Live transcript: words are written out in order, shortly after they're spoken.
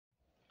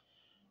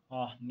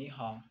你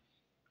好，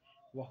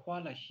我花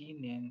了10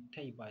年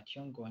才把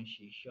中文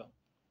学好。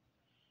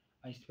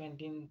I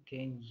spending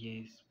 10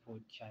 years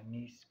for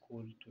Chinese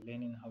school to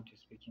learning how to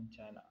speak in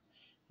China.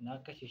 Na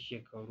kashe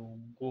shekaru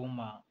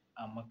 10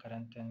 a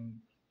makarantar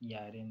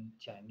yaren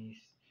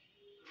Chinese.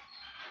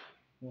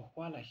 我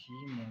花了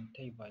10年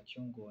才把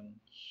中文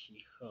学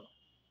好。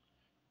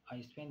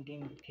I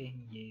spending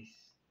 10 years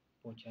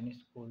for Chinese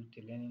school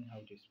to learning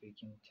how to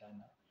speak in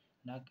China.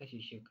 Na kashe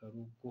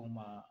shekaru 10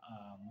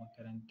 a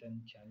makarantar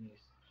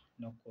Chinese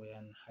na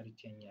koyan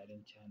harshen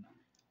yaren China.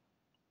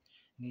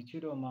 Ni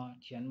ciro ma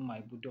ciyan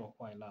mai budo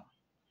kwaila.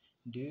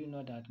 Do you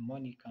know that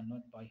money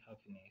cannot buy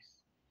happiness?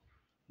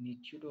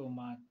 Ni ciro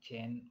ma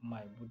ciyan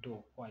mai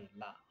budo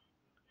kwaila.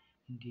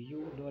 Do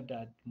you know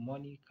that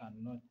money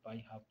cannot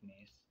buy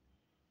happiness?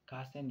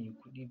 Ka sani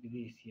kuɗi ba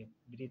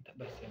zai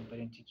taɓa siyan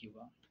farin ciki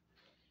ba.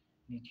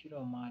 Ni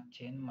ciro ma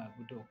ciyan mai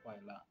budo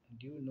kwaila.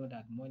 Do you know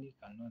that money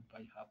cannot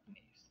buy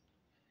happiness?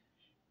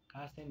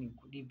 Ka sani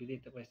kuɗi ba zai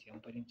taɓa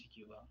siyan farin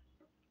ciki ba.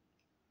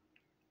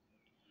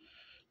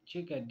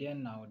 Chika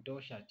deno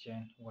dosha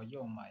chen wa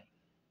yau mai.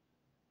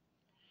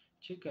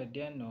 Chika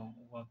deno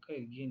wa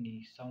kai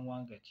gini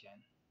sanwanga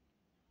chen.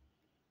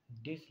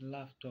 This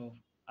laptop,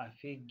 I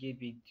fit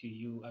give it to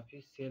you, I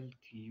fit sell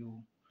to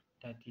you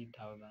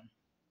 30,000.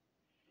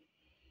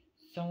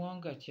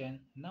 Sanwanga chen,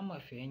 na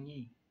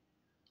mafenyi.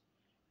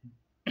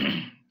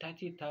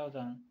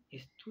 30,000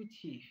 is too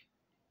cheap.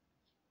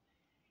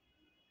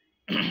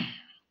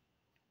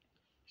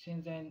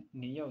 Since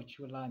ni yau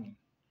chulani.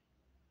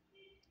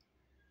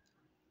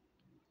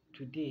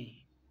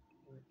 Today,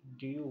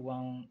 do you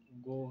want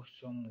go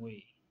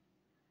somewhere?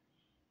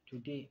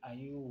 Today, are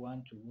you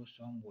want to go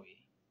somewhere?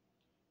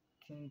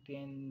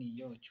 Tinten ni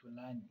yau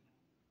chulani.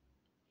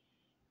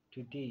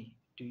 Today,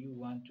 do you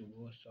want to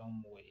go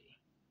somewhere?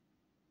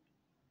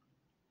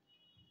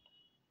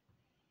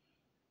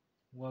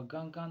 Wa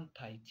gangan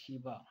tai chi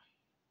ba.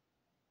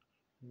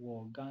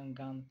 Wa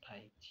gangan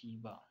tai chi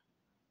ba.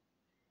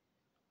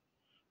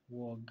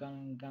 Wa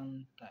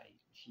gangan tai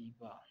chi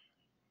ba.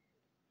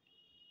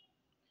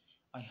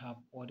 I have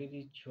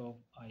already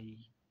chopped, I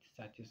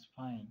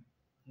satisfying.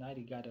 Na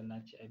riga da na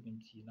ci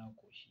abinci na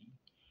koshi.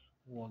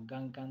 Wa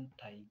gangan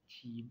tai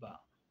chi ba.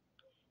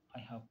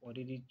 I have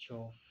already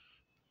chopped,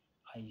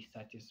 I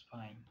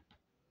satisfying.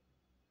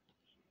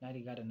 Na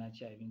riga da na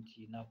ci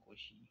abinci na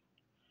koshi.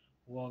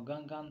 Wa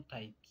gangan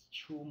tai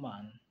chu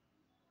man.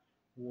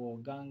 Wa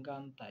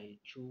gangan tai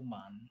chu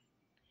man.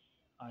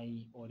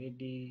 I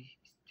already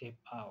step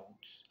out.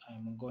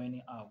 I'm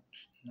going out.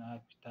 Na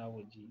fita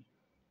waje.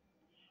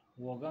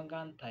 Wa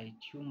gangan tai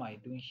chu mai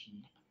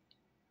dunshi.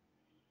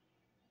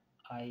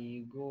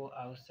 I go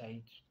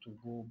outside to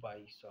go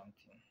buy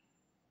something.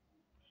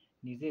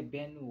 Ni zai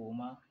ben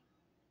woma?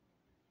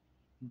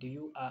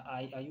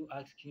 Are you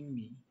asking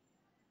me?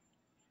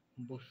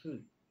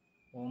 Busu,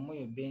 wa mo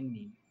yo ben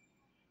ni?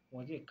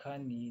 Wa zai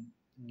kani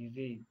ni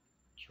zai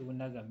chu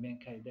na gaben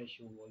kai da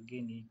shi wa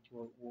gani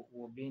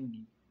wa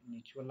ben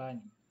ni chula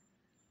ni.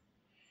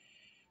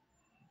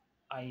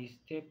 I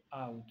step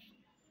out,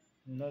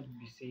 not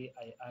be say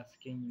I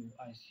asking you.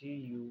 I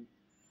see you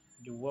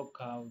walk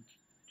out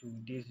to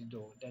this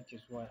door. That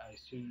is why I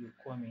see you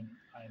coming.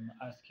 I'm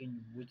asking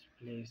you which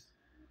place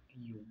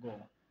you go.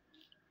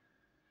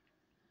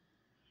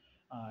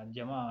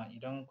 Jama'a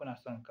idan kuna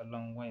son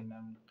kallon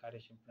wayannan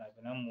karishin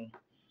fina-finanmu,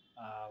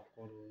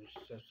 ku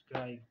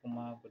subscribe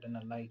kuma ku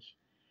danna like,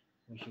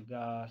 ku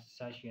shiga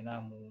sashe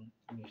namu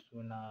mai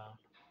suna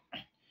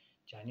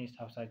Chinese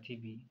Hausa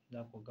TV.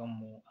 Za ku gan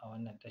mu a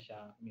wannan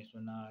tasha mai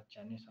suna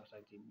Chinese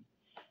Hausa TV.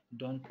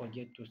 Don't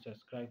forget to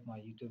subscribe my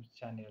YouTube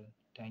channel.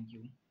 Thank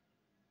you.